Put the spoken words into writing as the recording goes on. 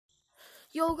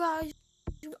Yo guys,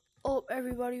 up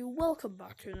everybody, welcome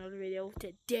back to another video.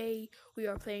 Today we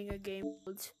are playing a game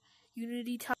called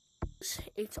Unity Tags.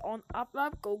 It's on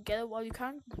AppLab, go get it while you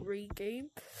can, great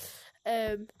game.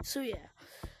 Today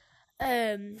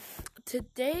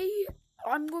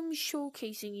I'm going to be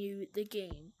showcasing you the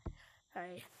game.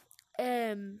 Alright.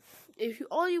 If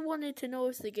all you wanted to know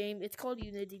is the game, it's called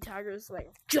Unity Taggers, like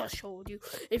I've just showed you.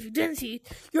 If you didn't see it,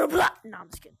 you're black. No, I'm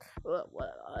just kidding.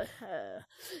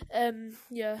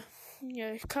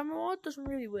 Camera mod doesn't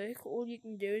really work. All you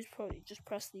can do is probably just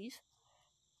press these.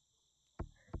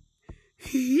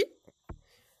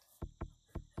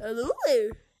 Hello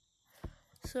there.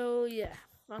 So yeah,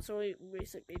 that's all you can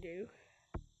basically do.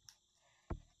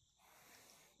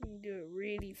 You can do it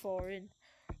really far in.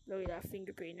 Look at that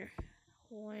finger painter.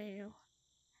 Wow.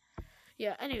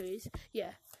 Yeah, anyways,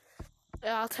 yeah.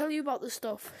 I'll tell you about the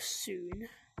stuff soon.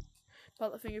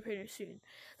 About the finger painter soon.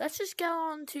 Let's just get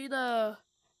on to the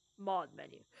mod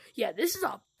menu. Yeah, this is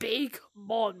a big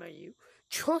mod menu.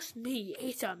 Trust me,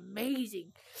 it's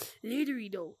amazing. Literally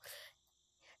though.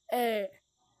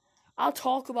 I'll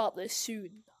talk about this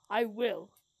soon. I will.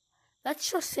 Let's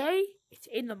just say it's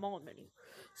in the mod menu.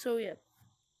 So yeah.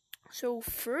 So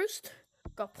first,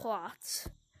 got plots.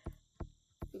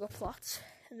 We got plots,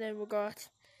 and then we got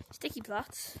sticky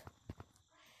plots,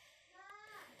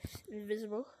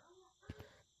 invisible,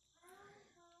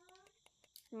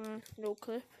 no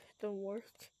clip, don't work,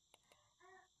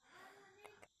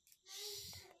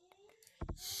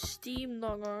 steam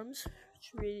long arms,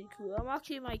 it's really cool. I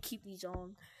actually might keep these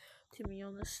on, to be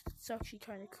honest. It's actually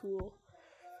kind of cool.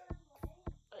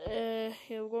 Yeah,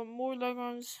 we got more long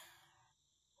arms.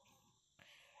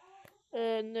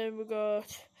 And then we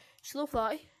got slow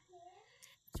fly.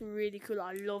 It's really cool.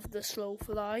 I love the slow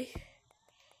fly.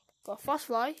 Got fast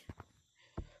fly.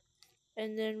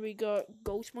 And then we got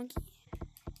ghost monkey.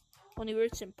 Only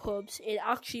works in pubs. It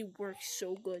actually works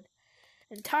so good.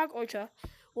 And tag ultra.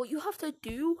 What you have to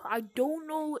do, I don't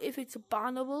know if it's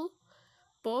bannable,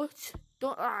 but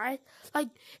don't lie.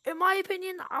 Like, in my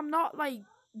opinion, I'm not like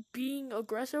being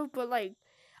aggressive, but like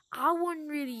I wouldn't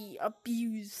really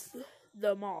abuse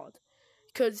the mod.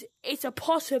 Because it's a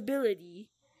possibility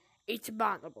it's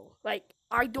bannable. Like,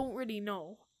 I don't really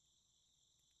know.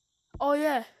 Oh,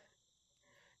 yeah.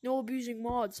 No abusing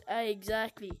mods.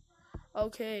 Exactly.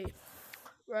 Okay.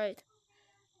 Right.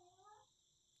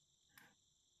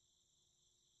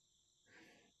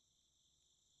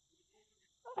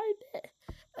 I bet.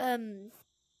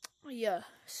 Yeah.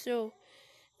 So,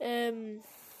 and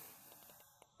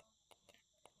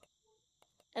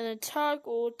then tag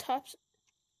or tags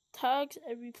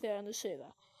every player on the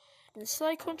server. And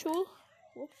slide control.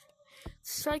 Whoops.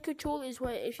 Slide control is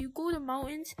where if you go to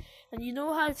mountains and you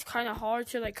know how it's kind of hard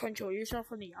to like control yourself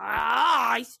from the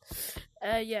ice.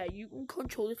 Yeah, you can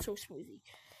control it so smoothly.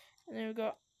 And then we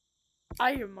got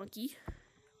Iron Monkey.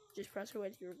 Just press it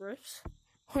with your grips.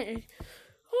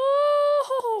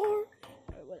 Oh,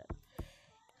 whatever.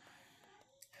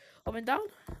 Up and down.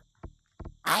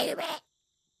 Iron Man.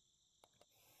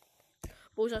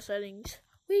 Moza settings.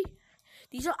 Wait.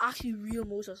 These are actually real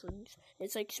Moza settings.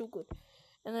 It's like so good.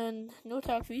 And then no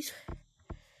tag freeze.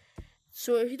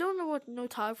 So if you don't know what no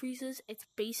tag freeze is, it's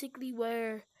basically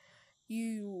where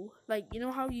you like, you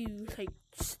know how you like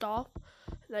stop,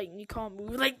 like you can't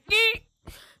move, like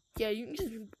yeah, you can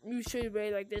just move straight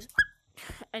away like this.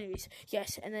 Anyways,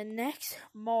 yes. And then next,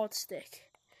 mod stick.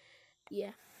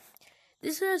 Yeah.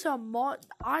 This is a mod.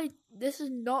 This is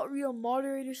not real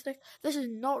moderator stick. This is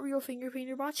not real finger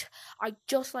painter badge. I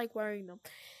just like wearing them.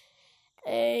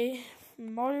 A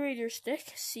moderator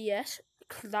stick, CS.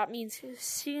 That means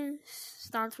C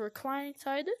stands for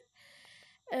client-sided.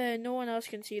 No one else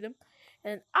can see them.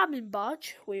 And admin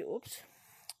badge. Wait, oops.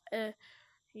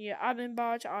 Yeah, admin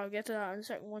badge. I'll get to that in a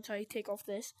second once I take off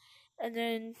this. And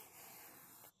then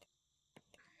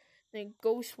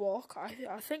ghost walk.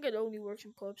 I think it only works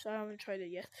in pubs. I haven't tried it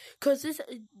yet. Cause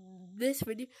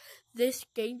this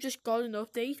game just got an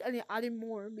update and they added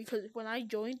more. Because when I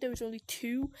joined, there was only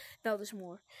 2. Now there's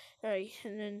more. Alright,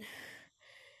 and then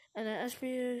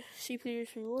SPC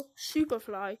players reward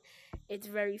Superfly. It's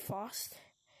very fast.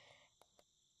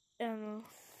 Then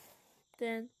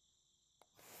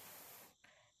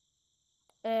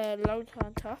loud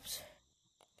hand taps.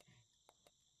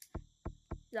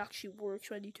 It actually works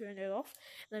when you turn it off.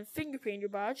 And then finger painter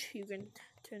badge, you can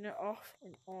turn it off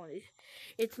and on.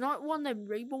 It's not one of them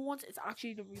rainbow ones, it's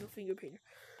actually the real finger painter.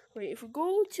 Wait, if we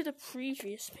go to the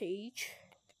previous page,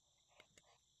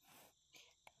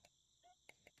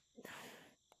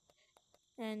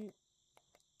 and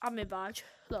admin badge,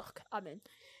 look, admin,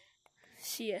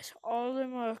 CS, all of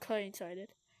them are client-sided.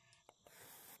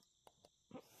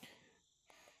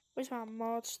 Where's my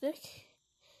mod stick?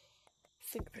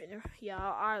 Fingerprinter. Yeah,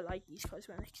 I like these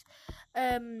cosmetics.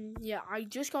 Yeah, I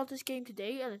just got this game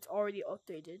today and it's already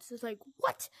updated. So it's like,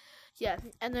 what? Yeah,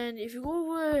 and then if you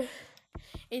go over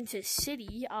into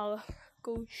city, I'll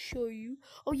go show you.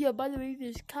 Oh yeah, by the way,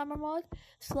 there's camera mod,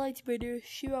 slide spinner,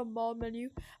 share mod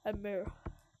menu, and mirror.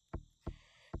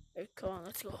 Okay, come on,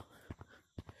 let's go.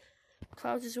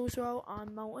 Clouds is also out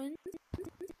on mountain.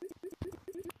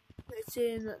 It's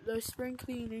in the spring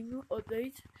cleaning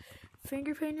update.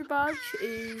 Fingerprinter badge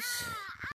is